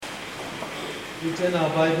We turn our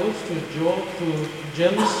Bibles to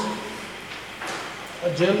James.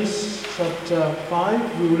 James chapter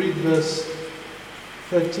 5. We read verse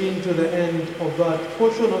 13 to the end of that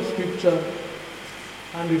portion of Scripture,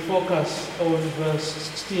 and we focus on verse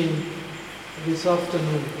 16 this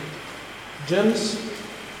afternoon. James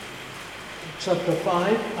chapter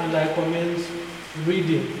 5, and I commence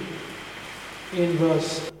reading in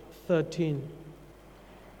verse 13.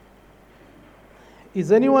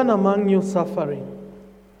 Is anyone among you suffering?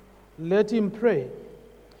 Let him pray.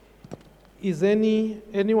 Is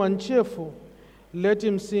anyone cheerful? Let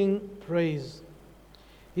him sing praise.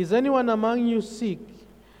 Is anyone among you sick?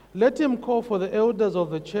 Let him call for the elders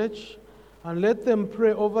of the church, and let them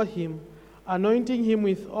pray over him, anointing him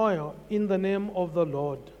with oil in the name of the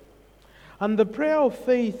Lord. And the prayer of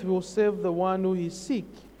faith will save the one who is sick,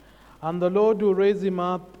 and the Lord will raise him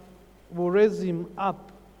up.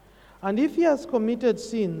 And if he has committed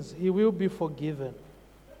sins, he will be forgiven.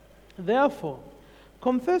 Therefore,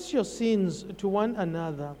 confess your sins to one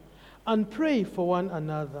another and pray for one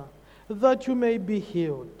another, that you may be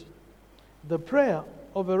healed. The prayer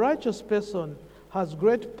of a righteous person has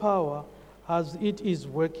great power as it is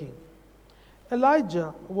working.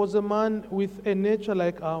 Elijah was a man with a nature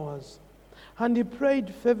like ours, and he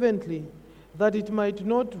prayed fervently that it might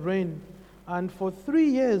not rain, and for 3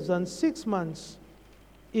 years and 6 months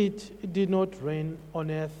it did not rain on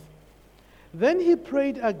earth. Then he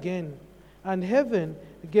prayed again, and heaven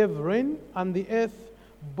gave rain, and the earth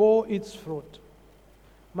bore its fruit.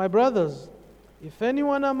 My brothers, if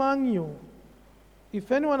anyone among you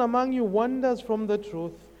wanders from the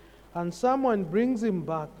truth, and someone brings him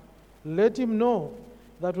back, let him know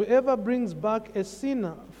that whoever brings back a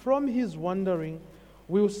sinner from his wandering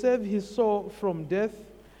will save his soul from death,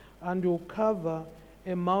 and will cover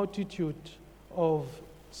a multitude of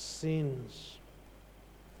sins.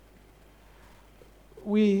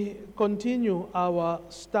 We continue our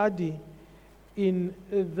study in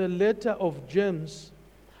the letter of James,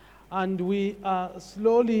 and we are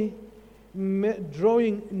slowly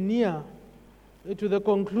drawing near to the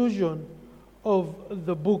conclusion of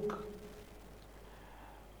the book.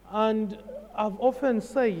 And I've often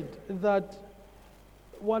said that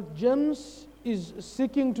what James is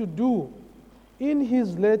seeking to do in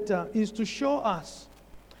his letter is to show us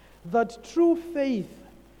that true faith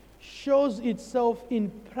shows itself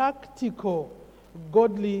in practical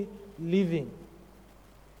godly living.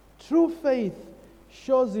 True faith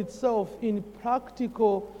shows itself in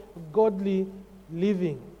practical godly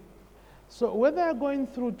living. So whether you're going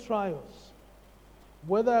through trials,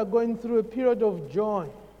 whether you're going through a period of joy,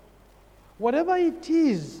 whatever it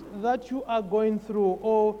is that you are going through,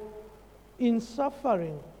 or in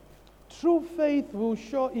suffering, true faith will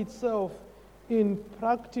show itself in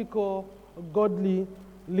practical godly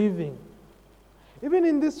living. Even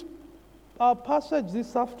in this passage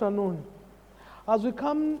this afternoon, as we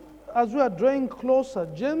are drawing closer,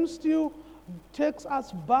 James still takes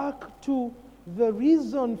us back to the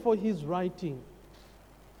reason for his writing.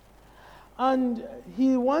 And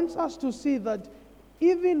he wants us to see that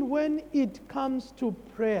even when it comes to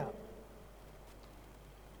prayer,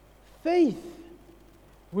 faith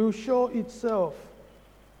will show itself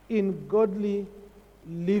in godly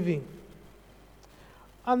living.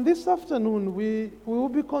 And this afternoon we will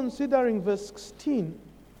be considering verse 16.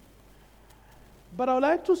 But I would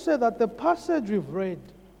like to say that the passage we've read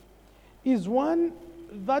is one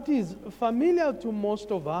that is familiar to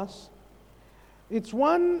most of us. It's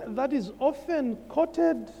one that is often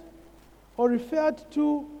quoted or referred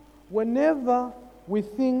to whenever we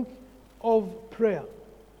think of prayer.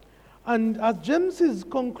 And as James is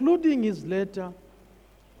concluding his letter,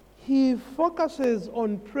 he focuses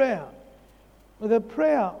on prayer, the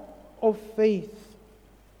prayer of faith.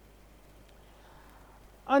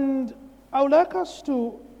 And I would like us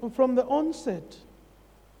to, from the onset,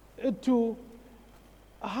 to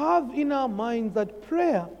have in our minds that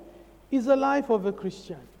prayer is the life of a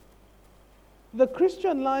Christian. The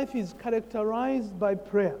Christian life is characterized by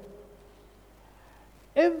prayer.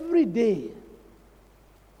 Every day,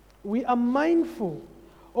 we are mindful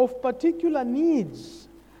of particular needs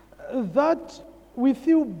that we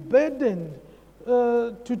feel burdened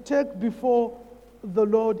to take before the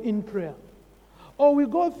Lord in prayer. Or we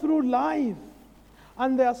go through life,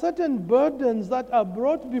 and there are certain burdens that are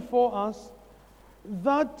brought before us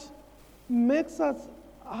that makes us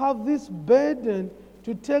have this burden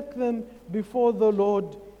to take them before the Lord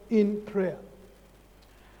in prayer.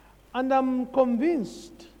 And I'm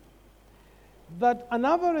convinced that an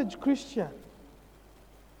average Christian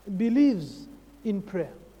believes in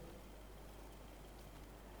prayer.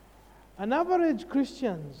 An average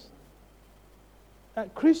Christian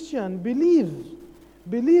Christian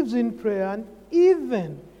believes in prayer and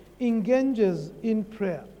even engages in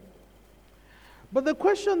prayer. But the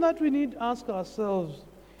question that we need to ask ourselves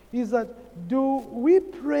is that, do we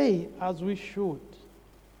pray as we should?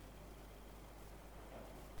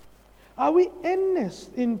 Are we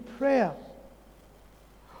earnest in prayer?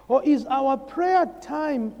 Or is our prayer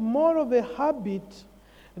time more of a habit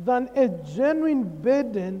than a genuine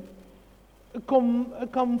burden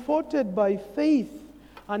comforted by faith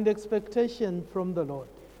and expectation from the Lord?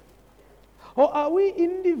 Or are we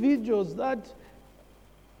individuals that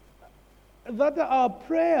our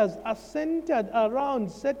prayers are centered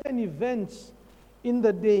around certain events in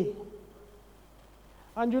the day?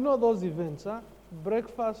 And you know those events, huh?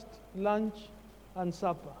 Breakfast, lunch, and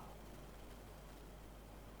supper.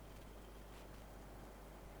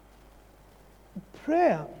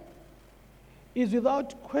 Prayer is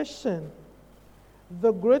without question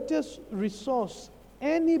the greatest resource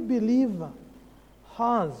any believer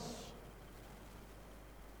has.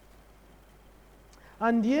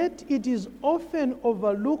 And yet it is often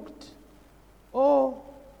overlooked or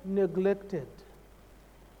neglected.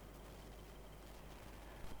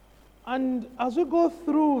 And as we go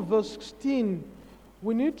through verse 16,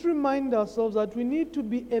 we need to remind ourselves that we need to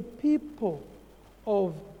be a people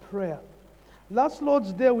of prayer. Last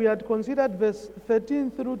Lord's Day, we had considered verse 13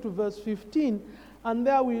 through to verse 15, and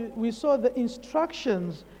there we saw the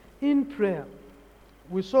instructions in prayer.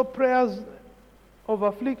 We saw prayers of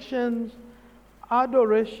afflictions,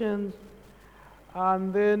 adorations,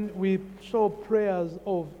 and then we saw prayers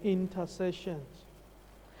of intercessions.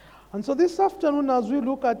 And so this afternoon, as we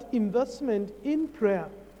look at investment in prayer,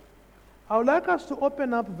 I would like us to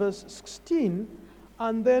open up verse 16,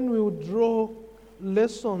 and then we will draw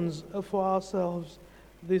lessons for ourselves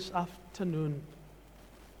this afternoon.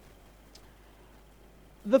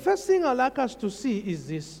 The first thing I'd like us to see is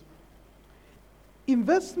this.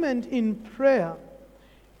 Investment in prayer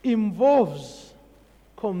involves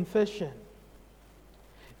confession.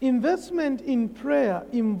 Investment in prayer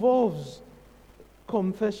involves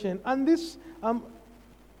confession. And this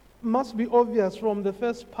must be obvious from the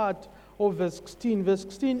first part of verse 16, verse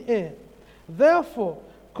 16a. Therefore,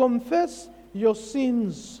 confess your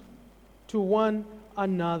sins to one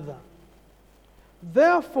another.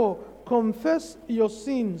 Therefore, confess your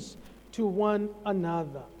sins to one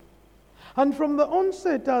another. And from the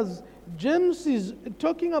onset, as James is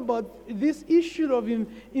talking about this issue of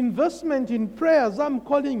investment in prayers, I'm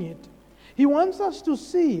calling it, he wants us to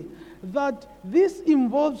see that this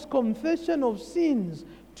involves confession of sins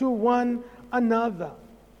to one another.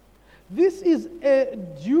 This is a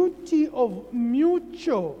duty of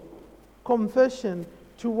mutual confession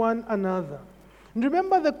to one another. And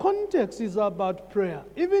remember, the context is about prayer.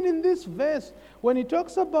 Even in this verse, when he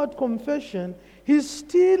talks about confession, he's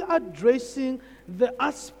still addressing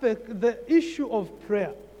the issue of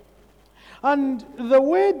prayer. And the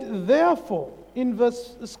word therefore in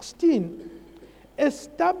verse 16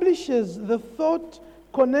 establishes the thought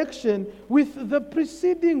connection with the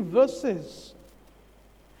preceding verses.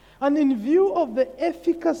 And in view of the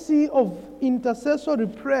efficacy of intercessory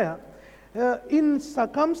prayer, in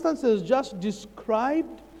circumstances just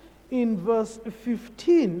described in verse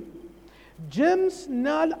 15, James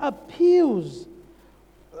now appeals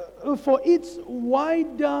for its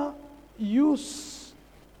wider use.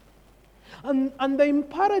 And the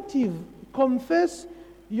imperative, confess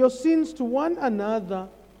your sins to one another,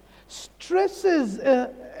 stresses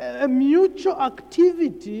a mutual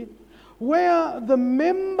activity where the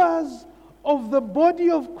members of the body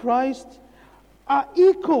of Christ are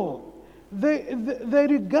equal. They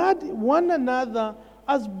regard one another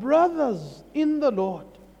as brothers in the Lord.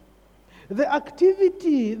 The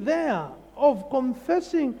activity there of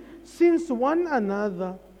confessing sins to one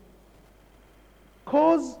another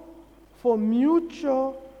calls for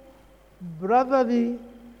mutual brotherly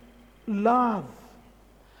love,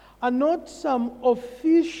 and not some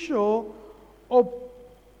official or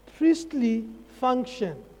priestly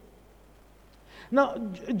function. Now,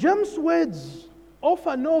 James' words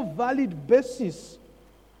offer no valid basis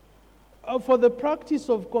for the practice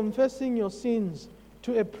of confessing your sins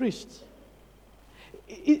to a priest.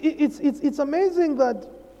 It's amazing that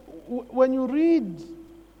when you read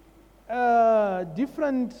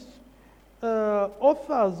different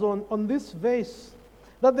authors on this verse,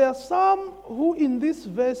 that there are some who in this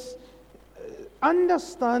verse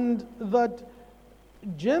understand that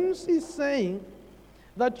James is saying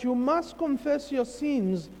that you must confess your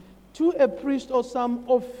sins to a priest or some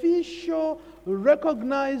official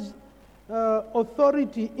recognized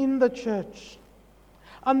authority in the church.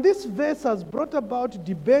 And this verse has brought about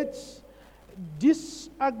debates,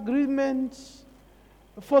 disagreements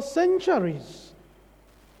for centuries.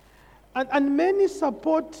 And many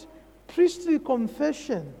support priestly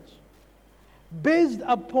confessions based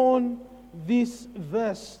upon this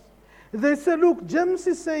verse. They say, look, James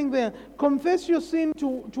is saying there, confess your sin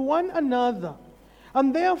to one another.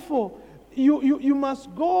 And therefore, you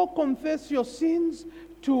must go confess your sins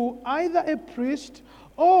to either a priest,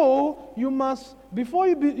 or you must, before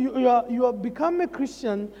you become a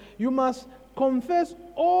Christian, you must confess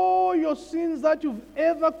all your sins that you've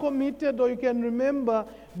ever committed or you can remember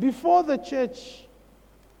before the church.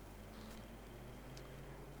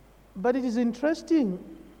 But it is interesting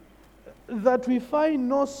that we find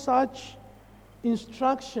no such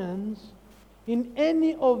instructions in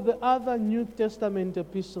any of the other New Testament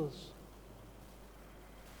epistles.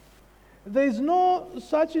 There is no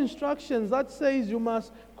such instructions that says you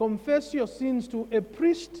must confess your sins to a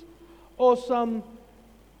priest or some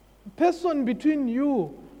person between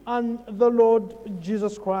you and the Lord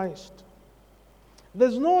Jesus Christ.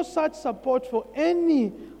 There's no such support for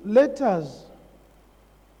any letters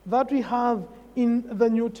that we have in the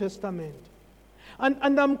New Testament.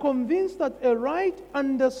 And I'm convinced that a right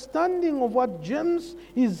understanding of what James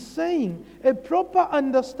is saying, a proper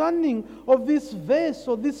understanding of this verse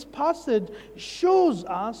or this passage, shows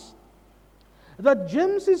us that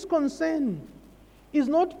James's concern is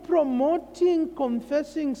not promoting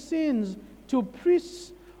confessing sins to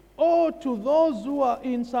priests or to those who are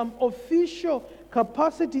in some official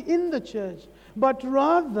capacity in the church, but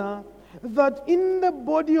rather that in the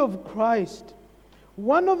body of Christ,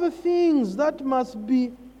 one of the things that must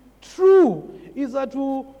be true is that there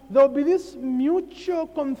will be this mutual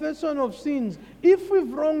confession of sins if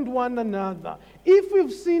we've wronged one another, if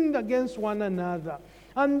we've sinned against one another.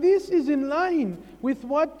 And this is in line with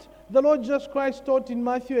what the Lord Jesus Christ taught in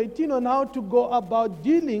Matthew 18 on how to go about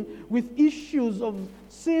dealing with issues of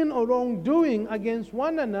sin or wrongdoing against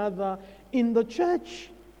one another in the church.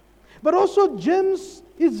 But also James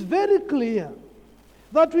is very clear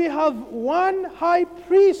that we have one high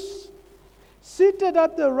priest seated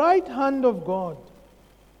at the right hand of God.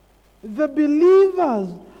 The believers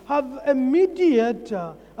have a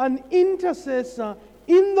mediator, an intercessor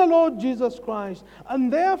in the Lord Jesus Christ.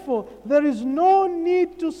 And therefore, there is no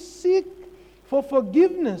need to seek for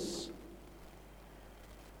forgiveness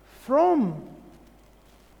from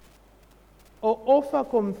or offer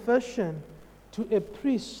confession to a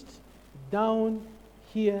priest down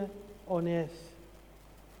here on earth.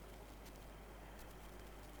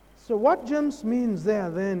 So what James means there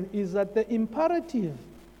then is that the imperative,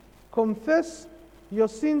 confess your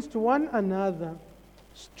sins to one another,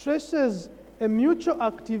 stresses a mutual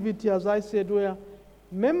activity, as I said, where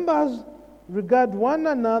members regard one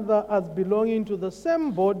another as belonging to the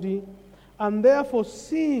same body and therefore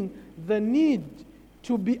seeing the need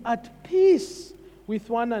to be at peace with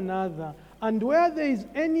one another. And where there is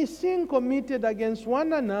any sin committed against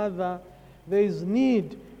one another, there is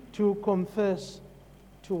need to confess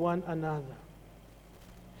to one another.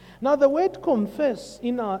 Now the word confess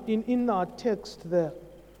in our text there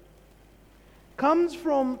comes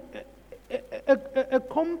from a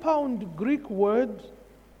compound Greek word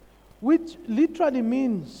which literally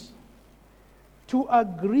means to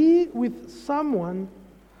agree with someone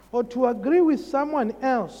or to agree with someone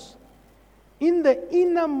else in the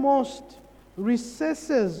innermost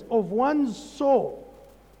recesses of one's soul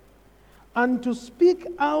and to speak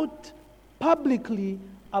out publicly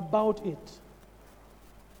about it.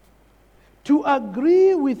 To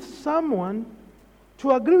agree with someone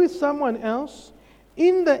else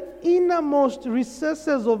in the innermost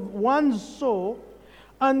recesses of one's soul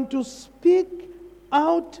and to speak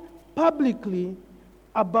out publicly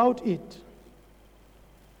about it.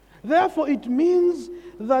 Therefore, it means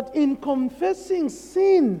that in confessing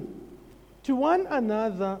sin to one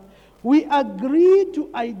another, we agree to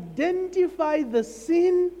identify the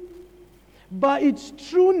sin by its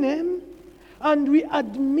true name, and we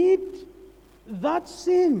admit that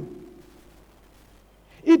sin.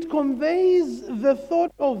 It conveys the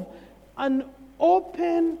thought of an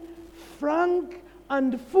open, frank,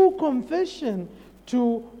 and full confession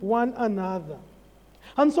to one another.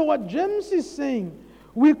 And so what James is saying,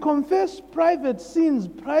 we confess private sins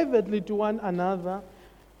privately to one another,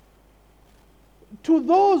 to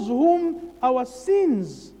those whom our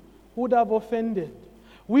sins would have offended.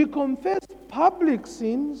 We confess public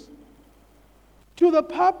sins to the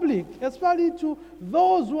public, especially to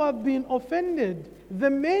those who have been offended, the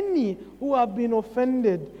many who have been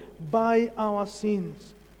offended by our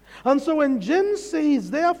sins. And so when James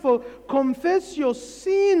says, therefore, confess your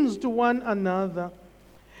sins to one another,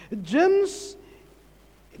 James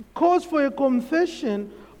calls for a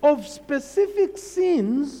confession of specific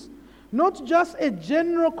sins, not just a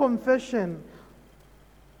general confession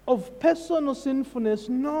of personal sinfulness.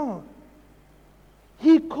 No.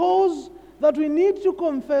 He calls that we need to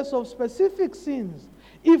confess of specific sins.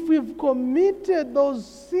 If we've committed those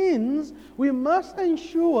sins, we must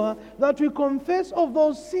ensure that we confess of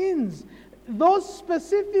those sins. Those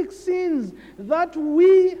specific sins that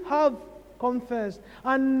we have confessed,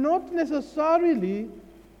 and not necessarily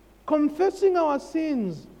confessing our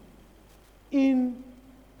sins in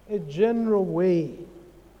a general way.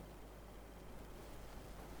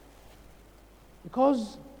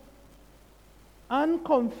 Because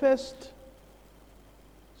unconfessed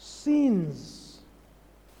sins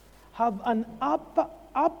have an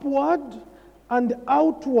upward and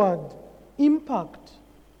outward impact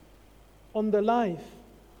on the life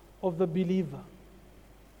of the believer.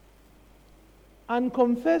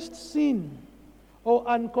 Unconfessed sin or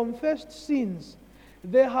unconfessed sins,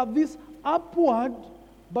 they have this upward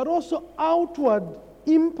but also outward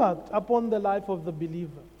impact upon the life of the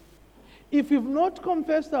believer. If we've not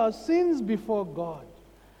confessed our sins before God,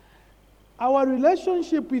 our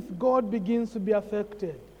relationship with God begins to be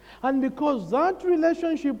affected. And because that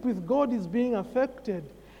relationship with God is being affected,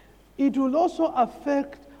 it will also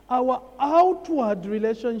affect our outward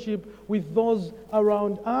relationship with those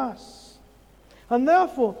around us. And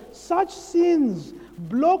therefore, such sins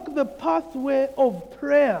block the pathway of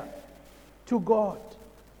prayer to God.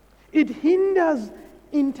 It hinders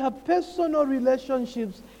interpersonal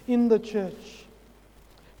relationships in the church.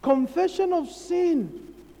 Confession of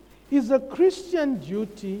sin is a Christian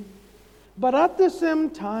duty, but at the same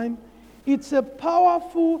time, it's a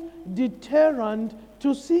powerful deterrent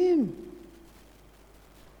to sin.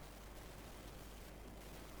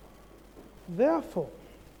 Therefore,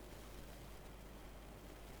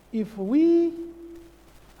 if we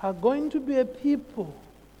are going to be a people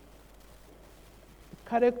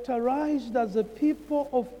characterized as a people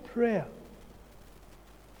of prayer,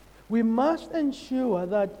 we must ensure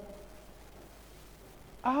that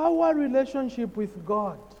our relationship with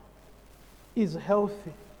God is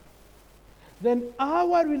healthy. Then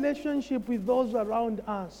our relationship with those around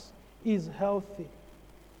us is healthy.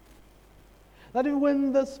 That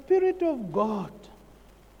when the Spirit of God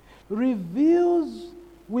reveals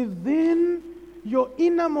within your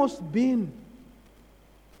innermost being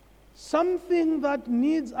something that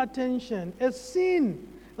needs attention, a sin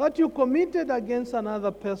that you committed against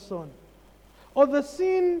another person, or the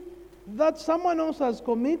sin that someone else has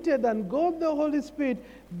committed, and God the Holy Spirit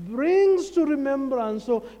brings to remembrance,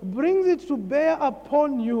 or brings it to bear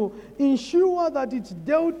upon you, ensure that it's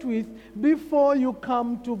dealt with before you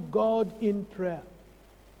come to God in prayer.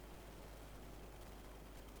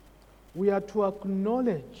 We are to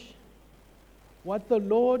acknowledge what the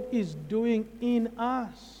Lord is doing in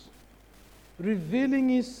us, revealing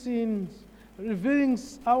His sins, revealing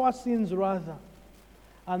our sins rather,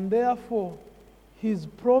 and therefore His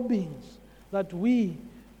probings that we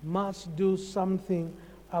must do something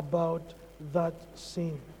about that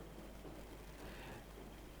sin.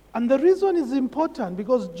 And the reason is important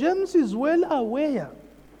because James is well aware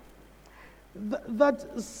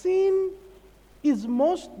that sin is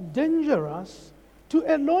most dangerous to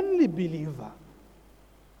a lonely believer.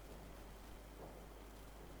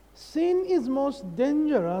 Sin is most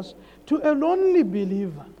dangerous to a lonely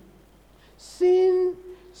believer. Sin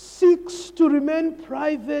seeks to remain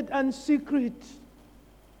private and secret.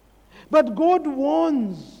 But God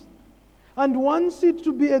warns and wants it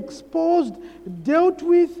to be exposed, dealt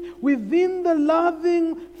with within the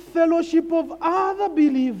loving fellowship of other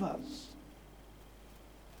believers.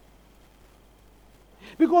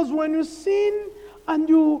 Because when you sin and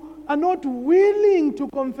you are not willing to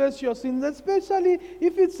confess your sins, especially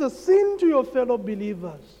if it's a sin to your fellow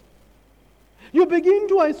believers, you begin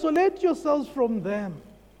to isolate yourselves from them.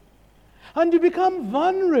 And you become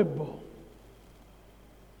vulnerable.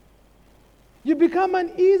 You become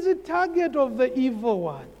an easy target of the evil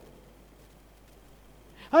one.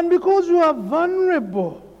 And because you are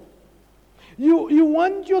vulnerable, you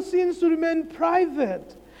want your sins to remain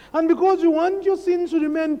private. And because you want your sins to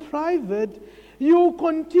remain private, you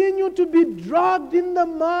continue to be dragged in the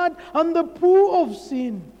mud and the pool of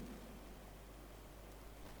sin.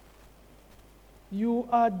 You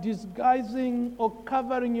are disguising or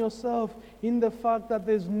covering yourself in the fact that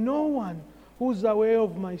there's no one who's aware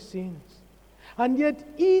of my sins. And yet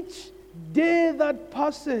each day that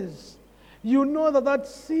passes, you know that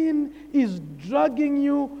sin is dragging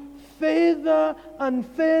you further and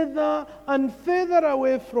further and further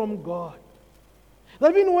away from God.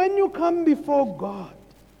 That means when you come before God,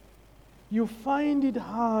 you find it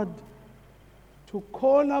hard to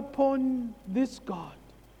call upon this God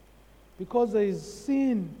because there is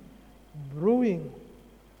sin brewing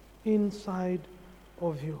inside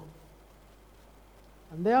of you.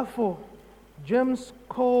 And therefore, James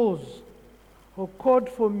called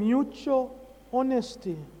for mutual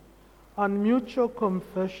honesty and mutual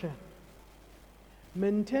confession,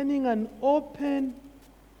 maintaining an open,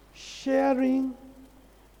 sharing,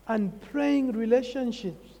 and praying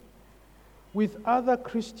relationships with other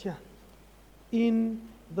Christians in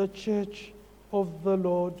the church of the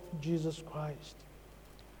Lord Jesus Christ.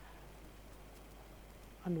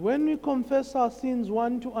 And when we confess our sins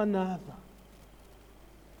one to another,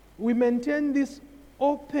 we maintain this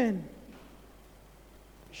open,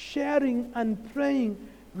 sharing and praying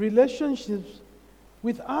relationships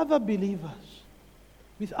with other believers,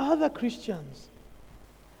 with other Christians.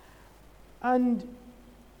 And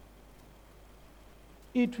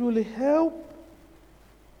it will help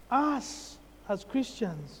us as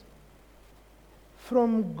Christians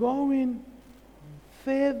from going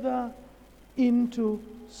further into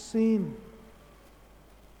sin.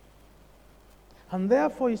 And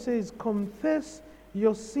therefore he says, confess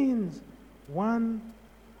your sins one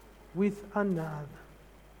with another.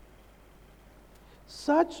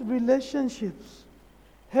 Such relationships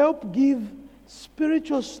help give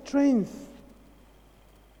spiritual strength,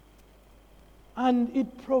 and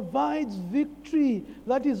it provides victory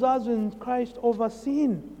that is ours in Christ over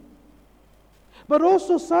sin. But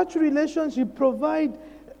also such relationships provide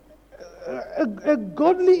a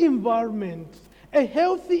godly environment, a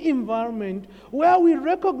healthy environment where we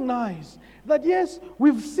recognize that yes,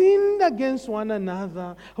 we've sinned against one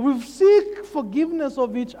another, we've seek forgiveness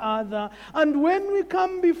of each other, and when we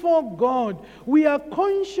come before God, we are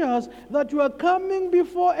conscious that we are coming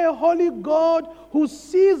before a holy God who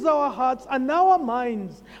sees our hearts and our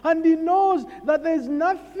minds, and He knows that there is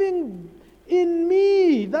nothing in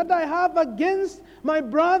me that I have against my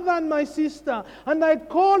brother and my sister, and I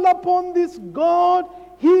call upon this God.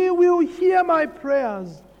 He will hear my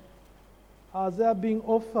prayers as they are being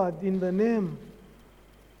offered in the name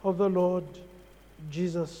of the Lord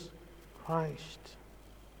Jesus Christ.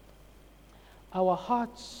 Our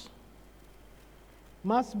hearts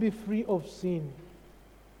must be free of sin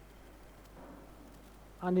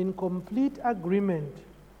and in complete agreement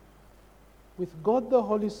with God the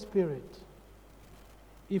Holy Spirit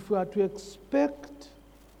if we are to expect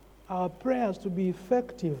our prayers to be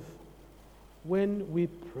effective when we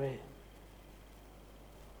pray.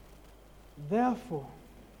 Therefore,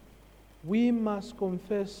 we must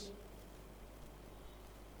confess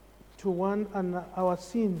to one another our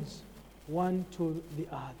sins, one to the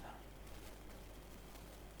other.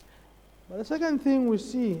 But the second thing we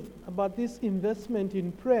see about this investment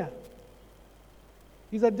in prayer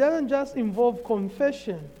is that it doesn't just involve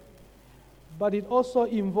confession, but it also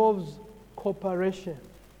involves cooperation.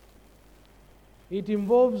 It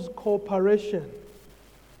involves cooperation.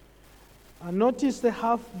 And notice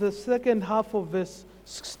the second half of verse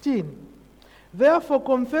 16. Therefore,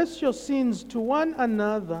 confess your sins to one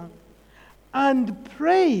another and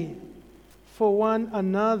pray for one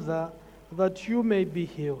another that you may be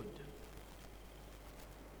healed.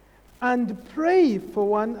 And pray for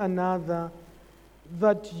one another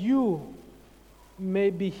that you may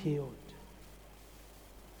be healed.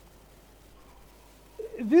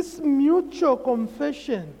 This mutual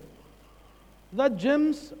confession that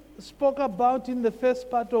James spoke about in the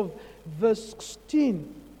first part of verse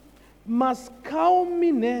 16 must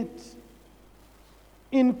culminate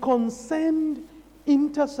in concerned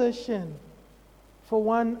intercession for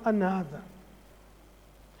one another.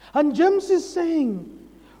 And James is saying,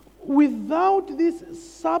 without this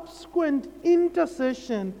subsequent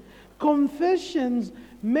intercession, confessions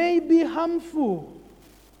may be harmful.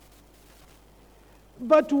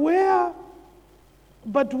 But when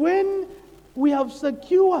we have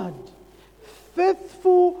secured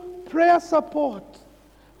faithful prayer support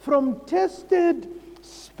from tested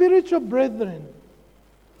spiritual brethren,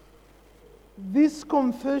 this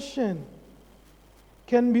confession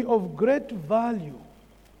can be of great value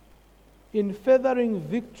in furthering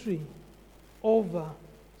victory over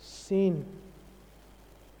sin.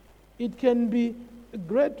 It can be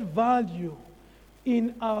great value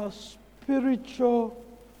in our spiritual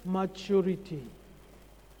maturity.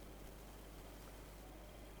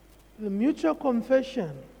 The mutual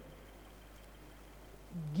confession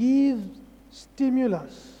gives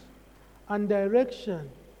stimulus and direction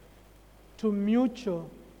to mutual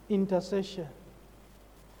intercession.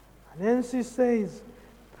 And hence he says,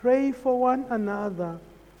 pray for one another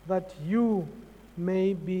that you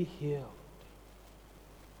may be healed.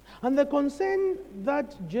 And the concern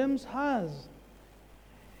that James has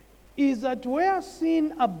is that where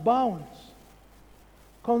sin abounds,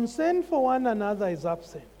 concern for one another is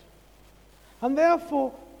absent. And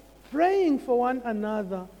therefore, praying for one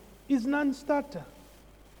another is non-starter.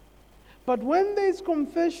 But when there is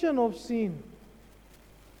confession of sin,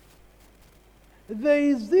 there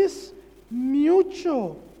is this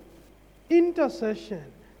mutual intercession.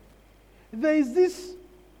 There is this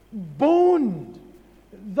bond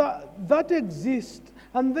that exists,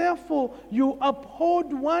 and therefore you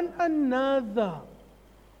uphold one another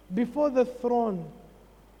before the throne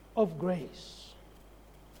of grace.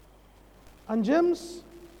 And James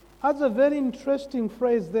has a very interesting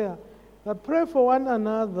phrase there, that pray for one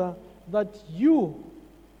another that you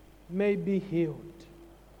may be healed.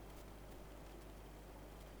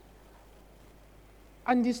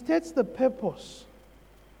 And he states the purpose,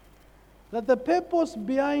 that the purpose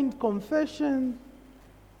behind confession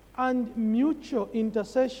and mutual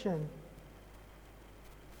intercession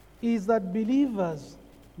is that believers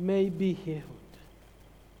may be healed.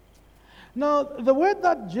 Now, the word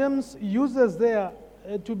that James uses there,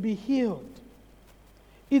 to be healed,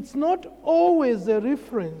 it's not always a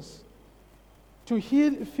reference to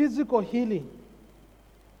physical healing.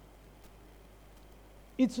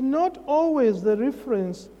 It's not always the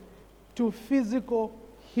reference to physical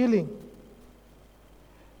healing.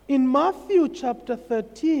 In Matthew chapter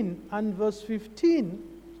 13 and verse 15,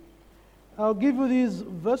 I'll give you these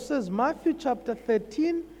verses. Matthew chapter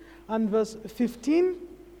 13 and verse 15.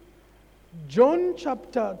 John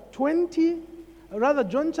chapter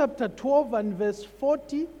 12 and verse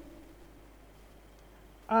 40.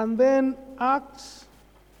 And then Acts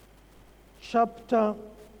chapter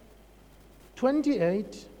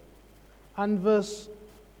 28 and verse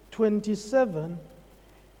 27.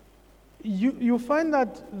 You find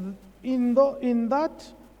that in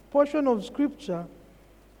that portion of Scripture,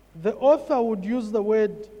 the author would use the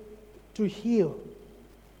word to heal.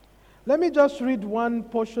 Let me just read one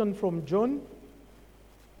portion from John.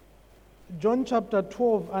 John chapter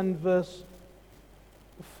 12 and verse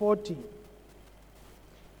 40.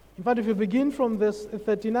 In fact, if you begin from verse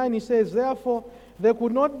 39, he says, "Therefore they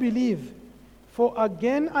could not believe, for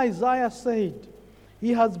again Isaiah said,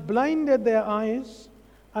 He has blinded their eyes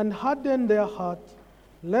and hardened their heart,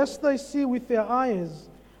 lest they see with their eyes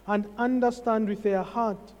and understand with their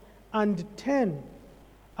heart and turn,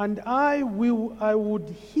 and I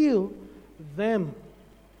would heal them,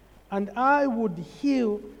 and I would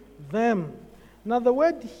heal them." Now the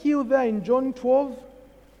word heal there in John 12,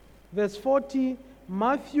 verse 40,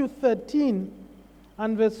 Matthew 13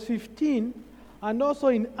 and verse 15, and also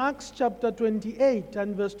in Acts chapter 28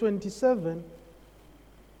 and verse 27,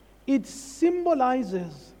 it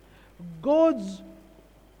symbolizes God's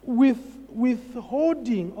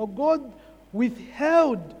withholding, or God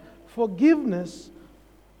withheld forgiveness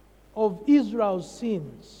of Israel's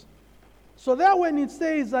sins. So there when it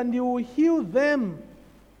says, "and He will heal them,"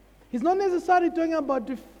 He's not necessarily talking about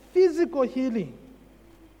the physical healing.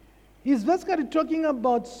 He's basically talking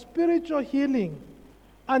about spiritual healing.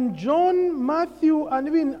 And John, Matthew, and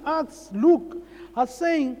even Acts, Luke are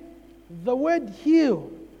saying the word heal,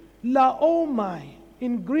 laomai,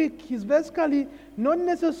 in Greek is basically not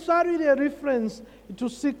necessarily a reference to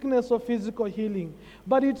sickness or physical healing,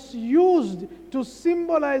 but it's used to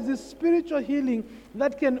symbolize this spiritual healing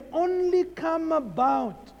that can only come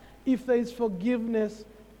about if there is forgiveness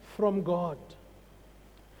from God.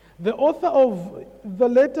 The author of the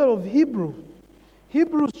letter of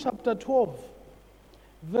Hebrews chapter 12,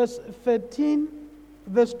 verse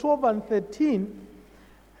 12 and 13,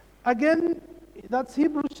 again, that's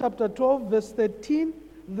Hebrews chapter 12, verse 13,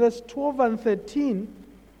 verse 12 and 13.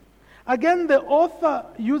 Again, the author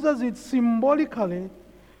uses it symbolically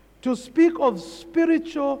to speak of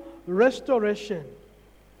spiritual restoration.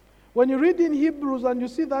 When you read in Hebrews and you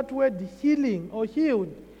see that word healing or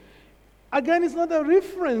healed, again, it's not a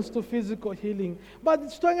reference to physical healing, but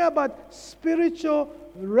it's talking about spiritual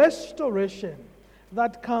restoration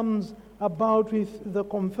that comes about with the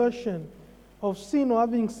confession of sin or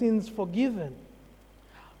having sins forgiven.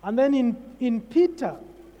 And then in 1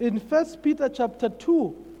 Peter chapter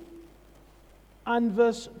 2 and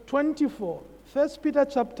verse 24, 1 Peter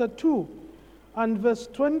chapter 2 and verse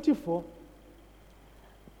 24,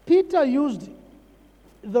 Peter used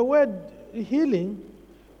the word healing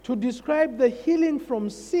to describe the healing from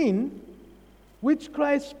sin which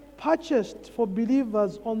Christ purchased for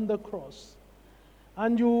believers on the cross.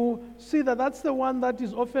 And you see that that's the one that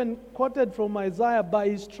is often quoted from Isaiah, "By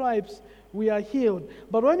His stripes we are healed."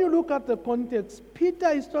 But when you look at the context, Peter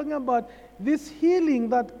is talking about this healing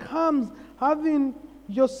that comes having,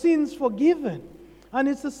 your sins forgiven. And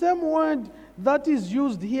it's the same word that is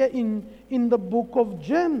used here in the book of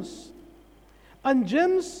James. And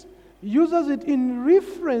James uses it in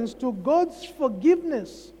reference to God's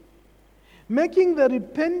forgiveness, making the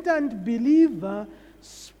repentant believer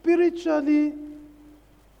spiritually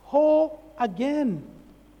whole again.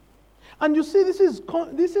 And you see, this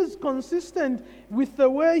is consistent with the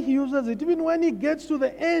way he uses it. Even when he gets to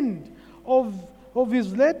the end of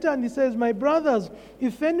his letter and he says, my brothers,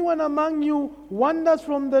 if anyone among you wanders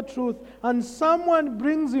from the truth and someone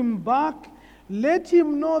brings him back, let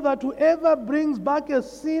him know that whoever brings back a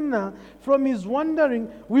sinner from his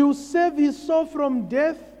wandering will save his soul from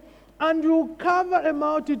death and will cover a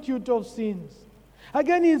multitude of sins.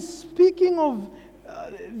 Again, he's speaking of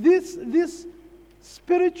this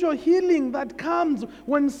spiritual healing that comes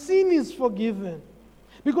when sin is forgiven.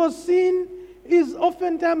 Because sin is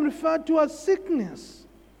oftentimes referred to as sickness.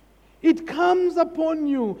 It comes upon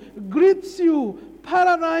you, grips you,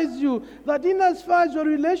 paralyzes you, that in as far as your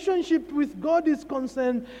relationship with God is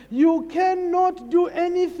concerned, you cannot do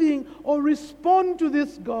anything or respond to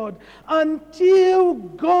this God until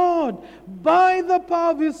God, by the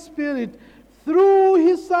power of His Spirit, through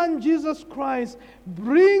His Son Jesus Christ,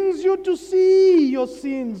 brings you to see your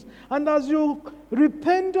sins. And as you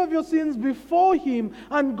repent of your sins before Him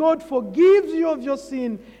and God forgives you of your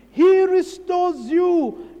sin, He restores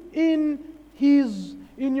you in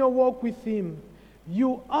your walk with Him.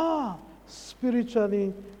 You are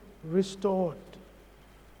spiritually restored.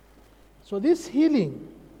 So this healing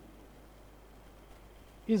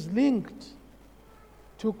is linked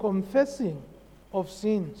to confessing of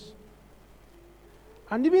sins.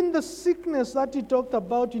 And even the sickness that he talked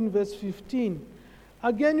about in verse 15,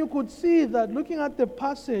 again you could see that looking at the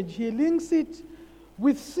passage, he links it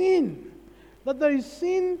with sin. That there is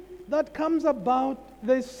sin that comes about,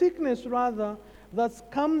 there is sickness rather,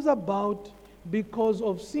 that comes about because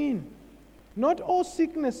of sin. Not all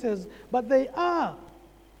sicknesses, but they are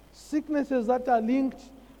sicknesses that are linked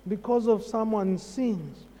because of someone's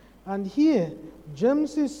sins. And here,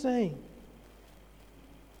 James is saying,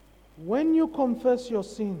 when you confess your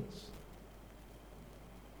sins,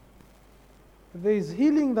 there is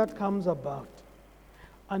healing that comes about.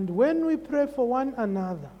 And when we pray for one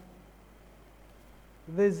another,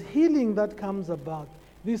 there's healing that comes about.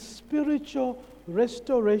 This spiritual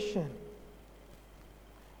restoration.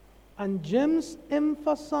 And James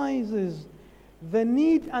emphasizes the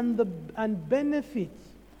need and benefits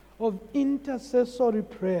of intercessory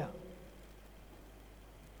prayer.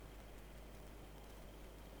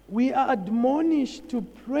 We are admonished to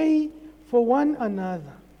pray for one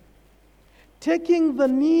another, taking the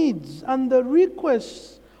needs and the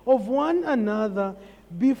requests of one another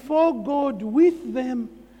before God with them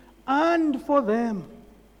and for them.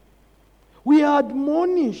 We are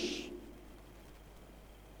admonished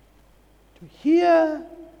to hear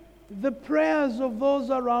the prayers of those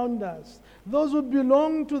around us, those who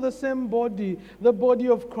belong to the same body, the body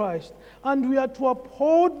of Christ. And we are to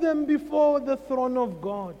uphold them before the throne of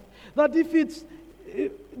God. That if it's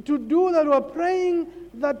to do that, we're praying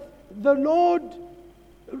that the Lord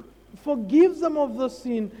forgives them of the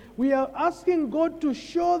sin. We are asking God to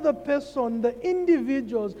show the person, the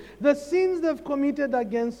individuals, the sins they've committed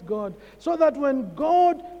against God, so that when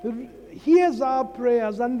God hears our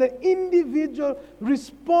prayers and the individual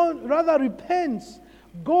repents,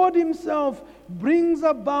 God Himself brings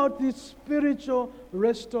about this spiritual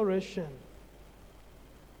restoration.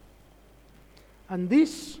 And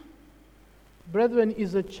this, brethren,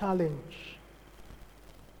 is a challenge.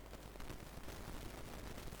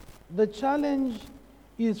 The challenge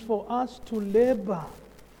is for us to labor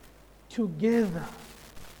together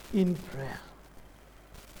in prayer.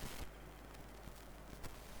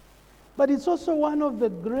 But it's also one of the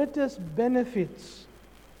greatest benefits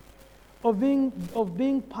of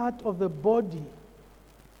being part of the body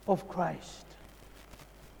of Christ,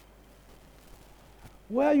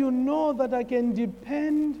 where you know that I can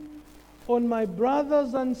depend on my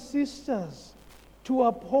brothers and sisters to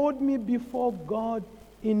uphold me before God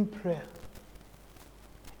in prayer.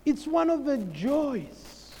 It's one of the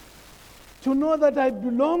joys to know that I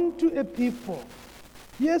belong to a people.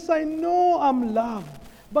 Yes, I know I'm loved,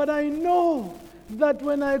 but I know that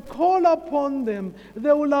when I call upon them,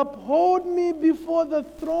 they will uphold me before the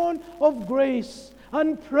throne of grace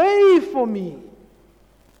and pray for me.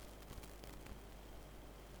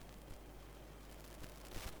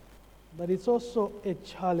 But it's also a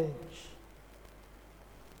challenge.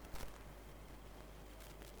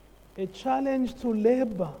 A challenge to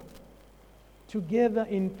labor together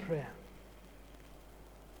in prayer.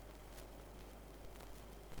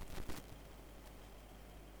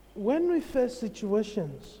 when we face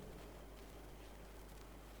situations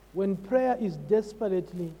when prayer is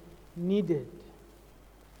desperately needed,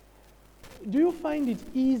 do you find it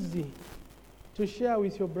easy to share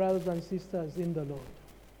with your brothers and sisters in the Lord?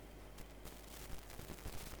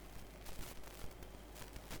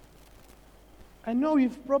 I know we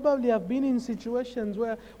probably have been in situations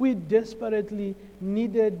where we desperately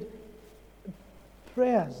needed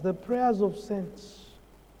prayers, the prayers of saints.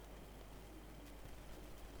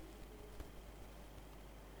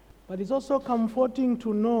 But it's also comforting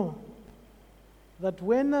to know that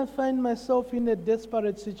when I find myself in a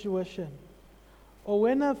desperate situation, or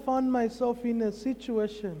when I found myself in a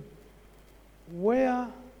situation where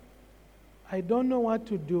I don't know what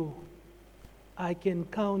to do, I can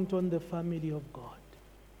count on the family of God.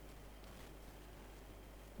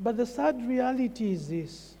 But the sad reality is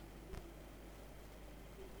this: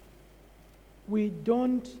 we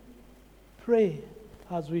don't pray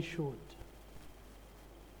as we should.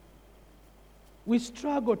 We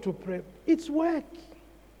struggle to pray. It's work.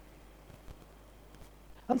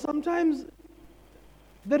 And sometimes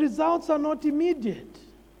the results are not immediate.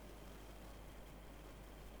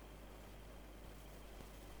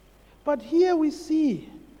 But here we see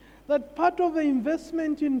that part of the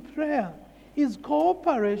investment in prayer is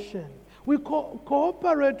cooperation. We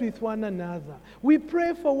cooperate with one another. We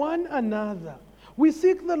pray for one another. We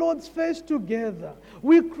seek the Lord's face together.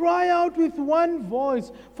 We cry out with one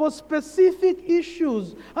voice for specific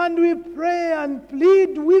issues, and we pray and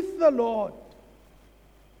plead with the Lord.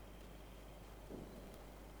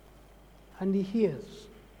 And He hears.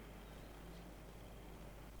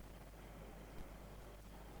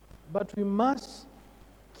 But we must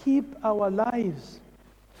keep our lives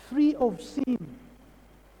free of sin,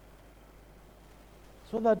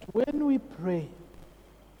 so that when we pray,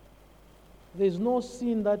 there's no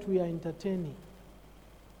sin that we are entertaining.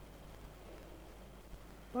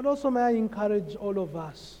 But also may I encourage all of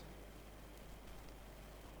us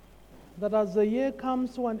that as the year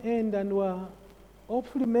comes to an end and we're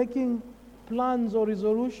hopefully making plans or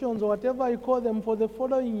resolutions or whatever you call them for the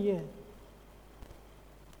following year,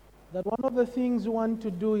 that one of the things you want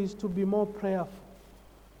to do is to be more prayerful.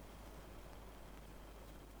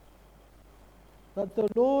 That the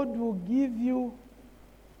Lord will give you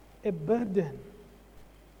a burden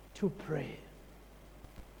to pray.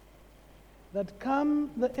 That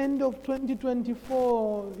come the end of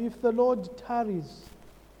 2024, if the Lord tarries,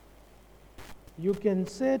 you can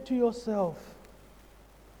say to yourself,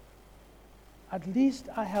 at least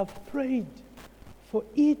I have prayed for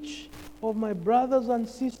each of my brothers and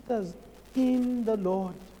sisters in the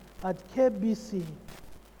Lord at KBC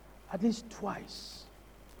at least twice.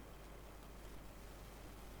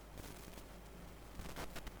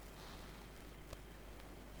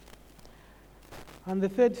 And the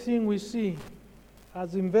third thing we see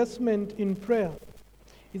as investment in prayer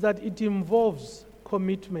is that it involves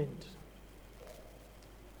commitment.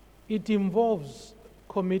 It involves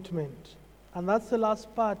commitment. And that's the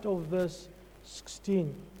last part of verse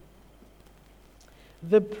 16.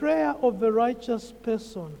 The prayer of the righteous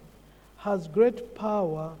person has great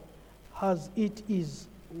power as it is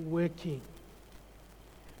working.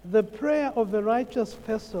 The prayer of the righteous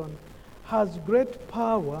person has great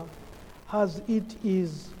power as it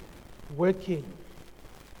is working.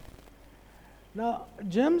 Now,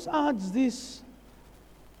 James adds this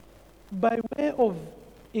by way of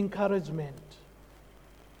encouragement.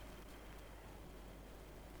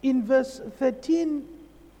 In verse 13,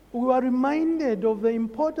 we are reminded of the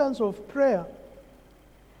importance of prayer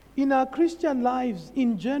in our Christian lives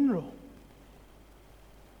in general.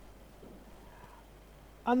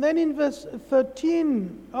 And then in verse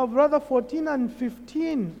 13, or rather 14 and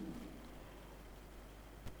 15,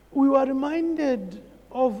 we were reminded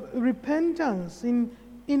of repentance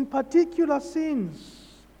in particular sins.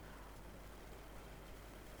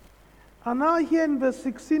 And now here in verse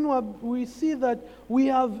 16, we see that we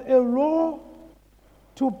have a role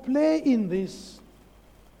to play in this.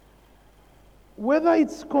 Whether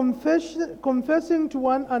it's confessing to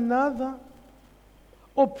one another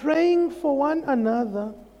or praying for one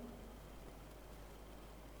another.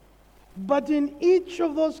 But in each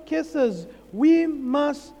of those cases, we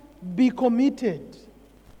must be committed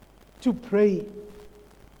to pray.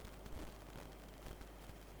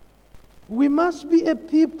 We must be a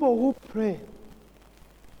people who pray.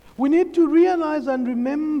 We need to realize and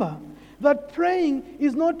remember that praying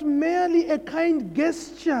is not merely a kind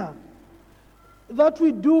gesture that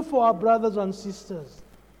we do for our brothers and sisters.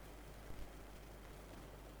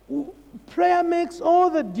 Prayer makes all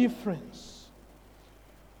the difference.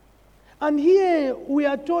 And here we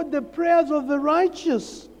are told the prayers of the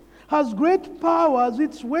righteous has great power as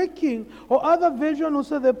it's working. Or other version will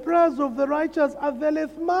say, the prayers of the righteous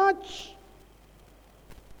availeth much.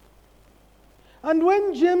 And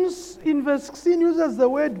when James in verse 16 uses the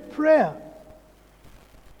word prayer,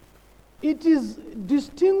 it is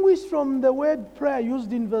distinguished from the word prayer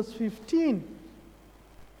used in verse 15.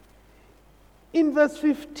 In verse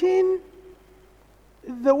 15,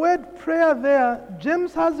 the word prayer there,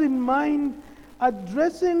 James has in mind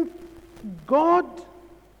addressing God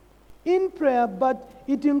in prayer, but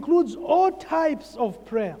it includes all types of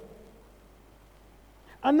prayer.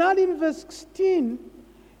 And now in verse 16,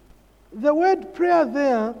 the word prayer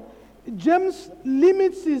there, James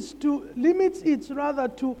limits it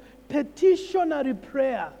to petitionary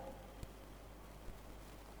prayer.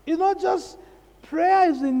 It's not just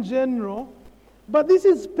prayers in general, but this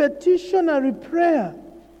is petitionary prayer.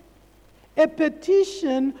 A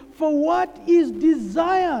petition for what is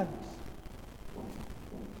desired.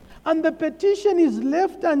 And the petition is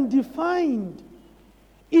left undefined.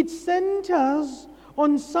 It centers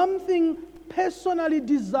on something personally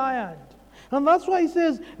desired. And that's why he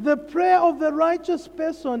says, the prayer of the righteous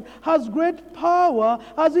person has great power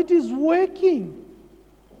as it is working.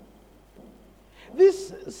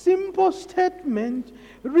 This simple statement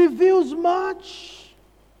reveals much.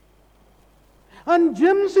 And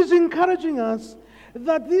James is encouraging us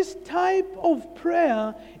that this type of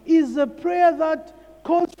prayer is a prayer that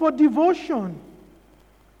calls for devotion.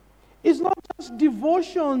 It's not just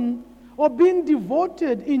devotion or being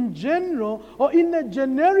devoted in general or in a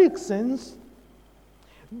generic sense,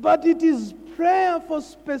 but it is prayer for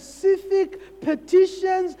specific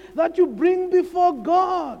petitions that you bring before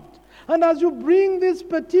God. And as you bring these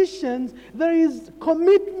petitions, there is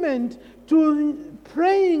commitment to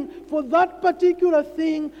praying for that particular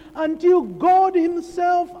thing until God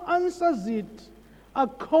Himself answers it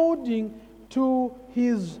according to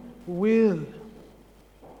His will.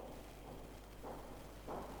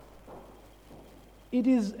 It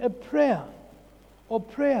is a prayer or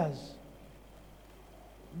prayers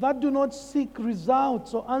that do not seek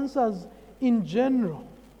results or answers in general,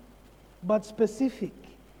 but specific.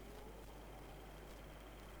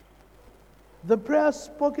 The prayer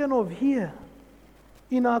spoken of here,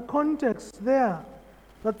 in our context there,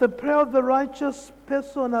 that the prayer of the righteous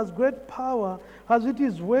person has great power as it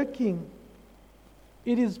is working.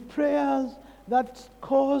 It is prayers that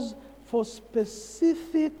cause for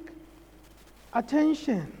specific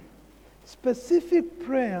attention, specific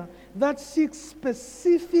prayer that seeks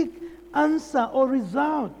specific answer or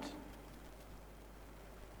result.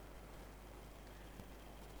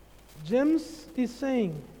 James is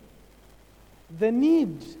saying the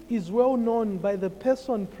need is well known by the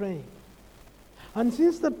person praying. And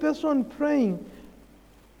since the person praying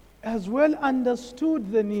has well understood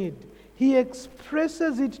the need, he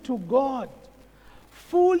expresses it to God,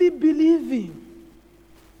 fully believing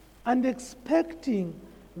and expecting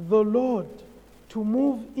the Lord to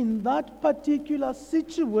move in that particular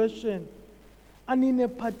situation and in a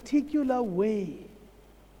particular way.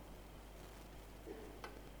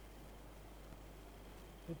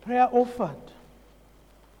 The prayer offered,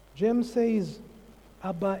 James says,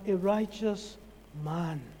 about a righteous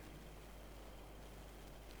man.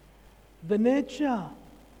 The nature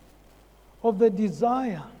of the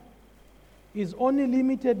desire is only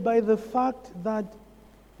limited by the fact that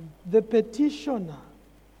the petitioner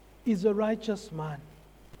is a righteous man.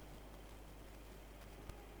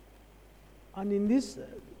 And in this,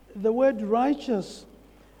 the word righteous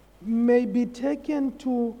may be taken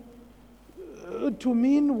to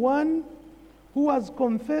mean one who has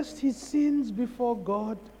confessed his sins before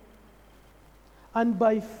God and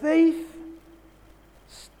by faith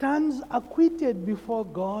stands acquitted before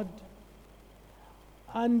God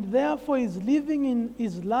and therefore is living in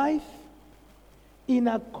his life in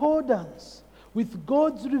accordance with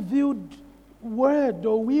God's revealed word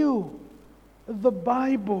or will, the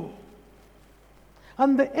Bible.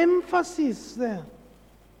 And the emphasis there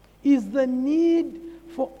is the need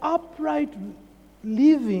for upright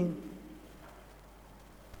living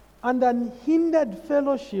and unhindered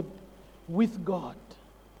fellowship with God.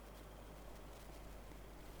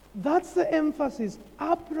 That's the emphasis,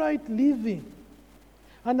 upright living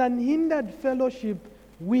and unhindered fellowship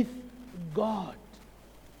with God.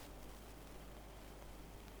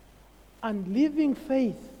 And living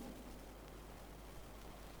faith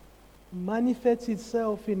manifests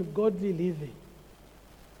itself in godly living.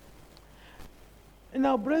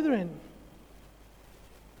 Now, brethren,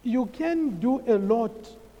 you can do a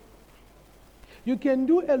lot. You can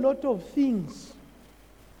do a lot of things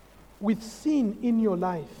with sin in your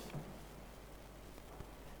life.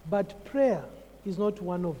 But prayer is not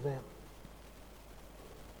one of them.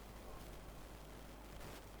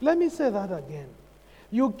 Let me say that again.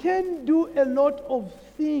 You can do a lot of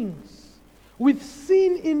things with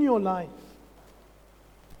sin in your life,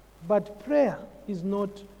 but prayer is not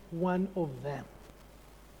one of them.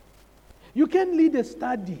 You can lead a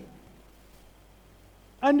study,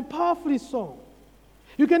 and powerfully so.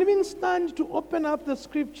 You can even stand to open up the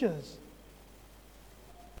scriptures.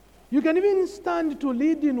 You can even stand to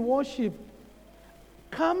lead in worship.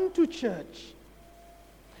 Come to church.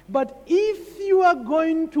 But if you are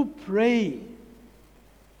going to pray,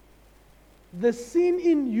 the sin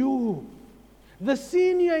in you, the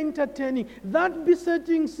sin you are entertaining, that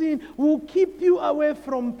besetting sin will keep you away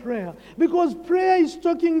from prayer. Because prayer is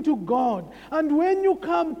talking to God. And when you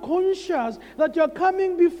come conscious that you are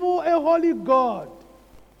coming before a holy God,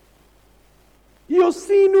 your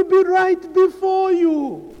sin will be right before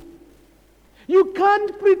you. You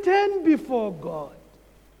can't pretend before God.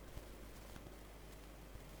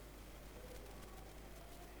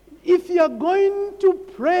 If you are going to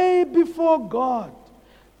pray before God,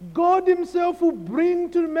 God Himself will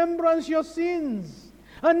bring to remembrance your sins.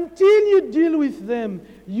 Until you deal with them,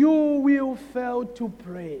 you will fail to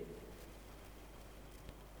pray.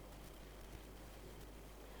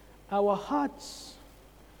 Our hearts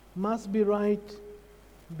must be right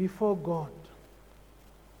before God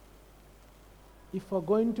if we're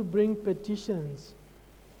going to bring petitions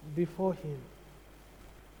before Him.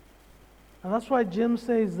 And that's why James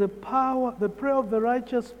says the prayer of the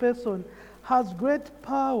righteous person has great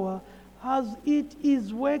power as it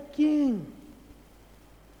is working.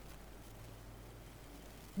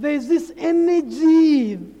 There is this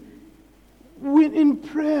energy in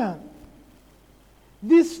prayer,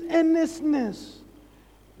 this earnestness,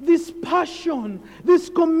 this passion, this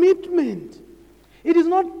commitment. It is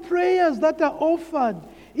not prayers that are offered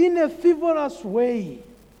in a frivolous way.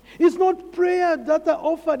 It's not prayers that are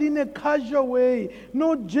offered in a casual way.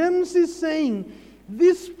 No, James is saying,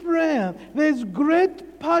 this prayer, there is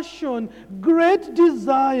great passion, great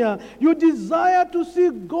desire. You desire to see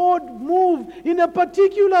God move in a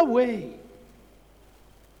particular way.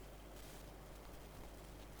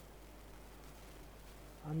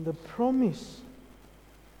 And the promise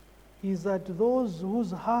is that those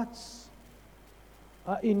whose hearts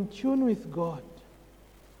are in tune with God,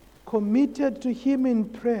 committed to Him in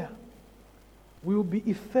prayer, will be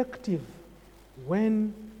effective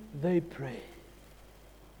when they pray.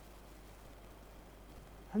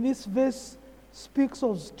 And this verse speaks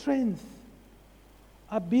of strength,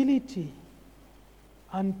 ability,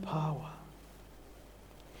 and power.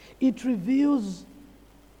 It reveals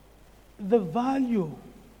the value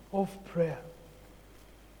of prayer.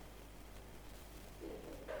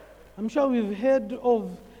 I'm sure we've heard of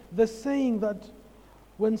the saying that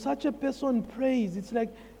when such a person prays, it's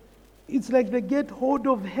like they get hold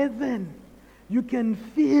of heaven. You can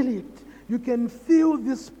feel it. You can feel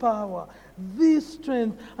this power, this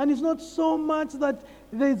strength. And it's not so much that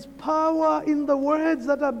there's power in the words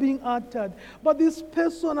that are being uttered, but this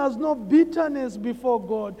person has no bitterness before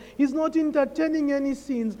God. He's not entertaining any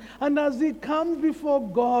sins. And as he comes before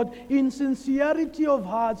God in sincerity of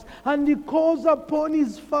hearts, and he calls upon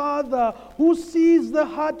his Father who sees the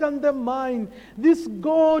heart and the mind, this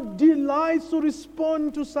God delights to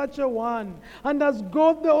respond to such a one. And as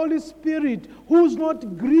God the Holy Spirit, who's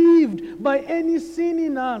not grieved by any sin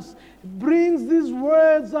in us, brings these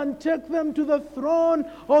words and take them to the throne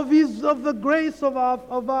of the grace of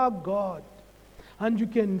our God. And you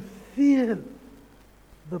can feel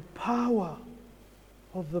the power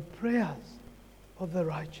of the prayers of the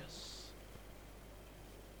righteous.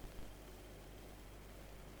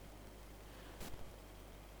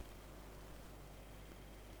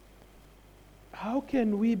 How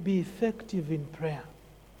can we be effective in prayer?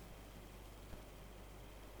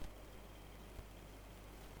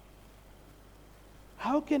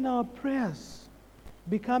 How can our prayers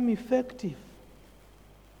become effective?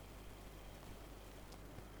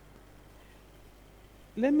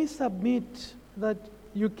 Let me submit that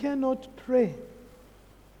you cannot pray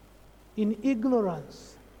in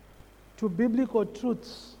ignorance to biblical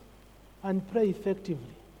truths and pray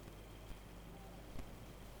effectively.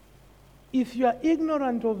 If you are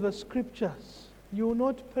ignorant of the scriptures, you will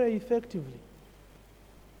not pray effectively.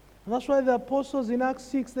 And that's why the apostles in Acts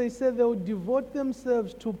 6, they said they would devote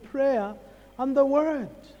themselves to prayer and the word.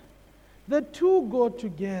 The two go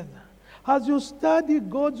together. As you study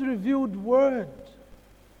God's revealed word,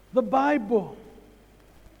 the Bible,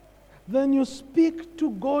 then you speak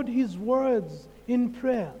to God His words in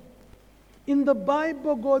prayer. In the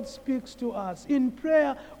Bible, God speaks to us. In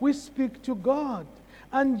prayer, we speak to God.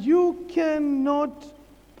 And you cannot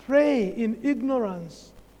pray in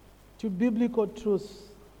ignorance to biblical truths.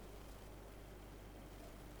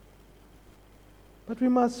 But we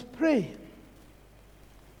must pray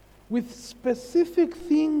with specific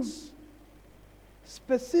things,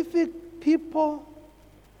 specific people,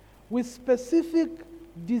 with specific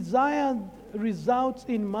desired results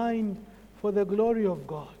in mind for the glory of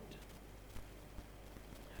God.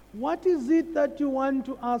 What is it that you want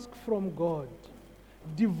to ask from God?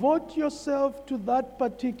 Devote yourself to that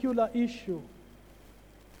particular issue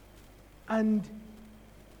and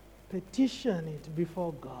petition it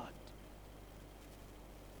before God.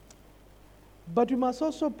 But we must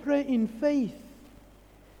also pray in faith,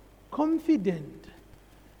 confident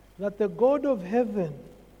that the God of heaven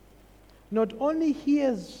not only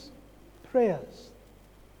hears prayers,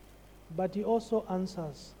 but He also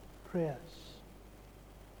answers prayers.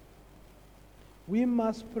 We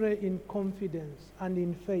must pray in confidence and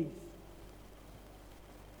in faith.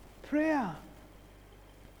 Prayer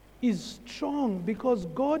is strong because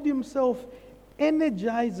God Himself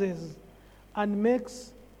energizes and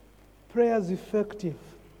makes prayers effective.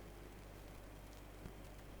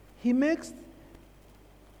 He makes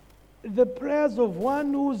the prayers of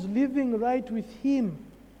one who's living right with Him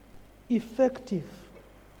effective.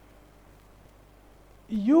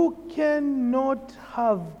 You cannot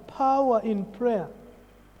have power in prayer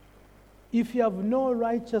if you have no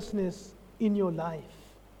righteousness in your life.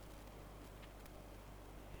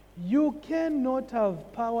 You cannot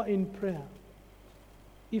have power in prayer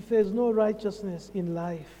if there's no righteousness in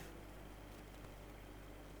life.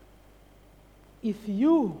 If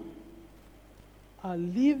you are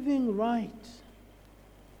living right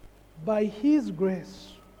by His grace,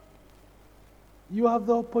 you have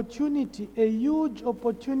the opportunity, a huge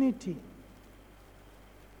opportunity,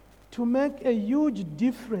 to make a huge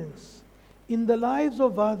difference in the lives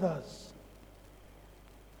of others,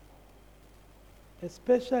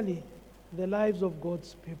 especially the lives of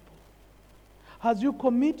God's people. As you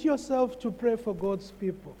commit yourself to pray for God's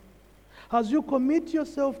people, as you commit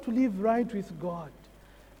yourself to live right with God,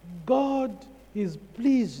 God is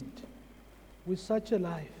pleased with such a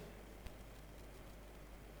life.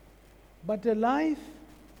 But a life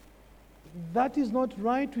that is not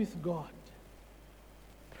right with God,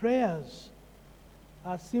 prayers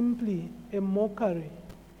are simply a mockery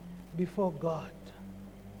before God.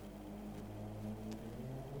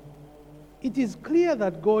 It is clear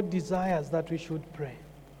that God desires that we should pray.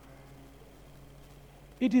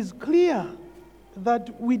 It is clear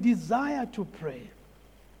that we desire to pray.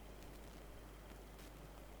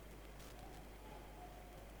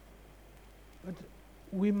 But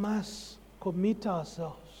we must commit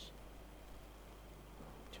ourselves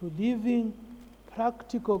to living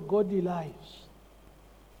practical, godly lives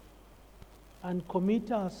and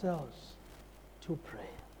commit ourselves to pray.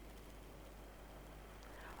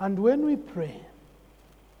 And when we pray,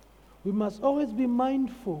 we must always be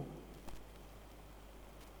mindful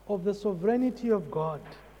of the sovereignty of God.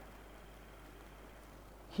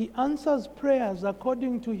 He answers prayers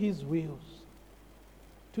according to His wills,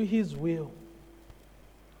 to His will.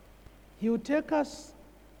 He will take us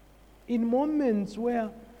in moments where,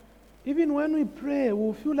 even when we pray,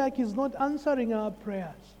 we'll feel like He's not answering our prayers.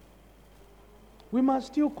 We must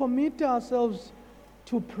still commit ourselves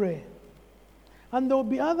to pray. And there will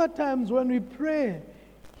be other times when we pray,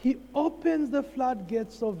 He opens the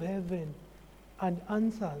floodgates of heaven and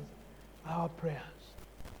answers our prayers.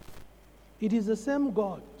 It is the same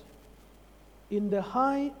God in the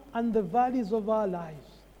high and the valleys of our lives.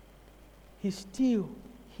 He still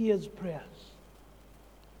hears prayers.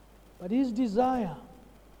 But His desire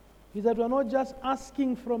is that we're not just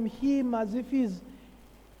asking from Him as if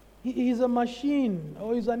He's a machine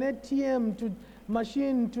or He's an ATM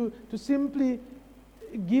machine to simply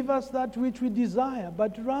give us that which we desire,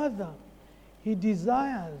 but rather He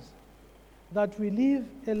desires that we live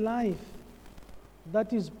a life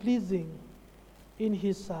that is pleasing in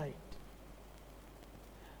His sight.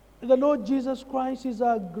 The Lord Jesus Christ is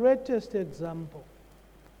our greatest example.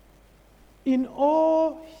 In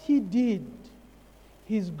all He did,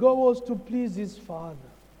 His goal was to please His Father.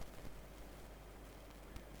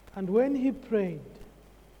 And when He prayed,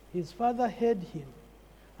 His Father heard Him,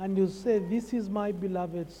 and He said, "This is my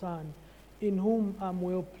beloved Son, in whom I'm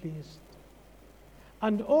well pleased."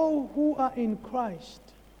 And all who are in Christ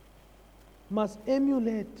must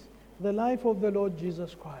emulate the life of the Lord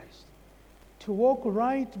Jesus Christ, to walk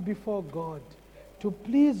right before God, to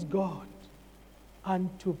please God, and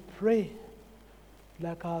to pray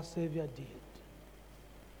like our Savior did.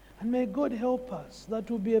 And may God help us that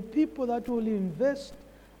we'll be a people that will invest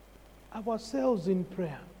ourselves in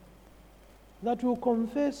prayer, that we'll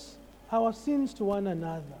confess our sins to one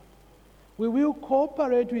another. We will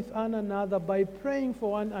cooperate with one another by praying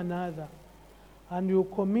for one another, and we'll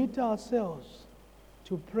commit ourselves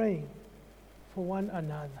to praying for one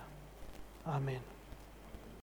another. Amen.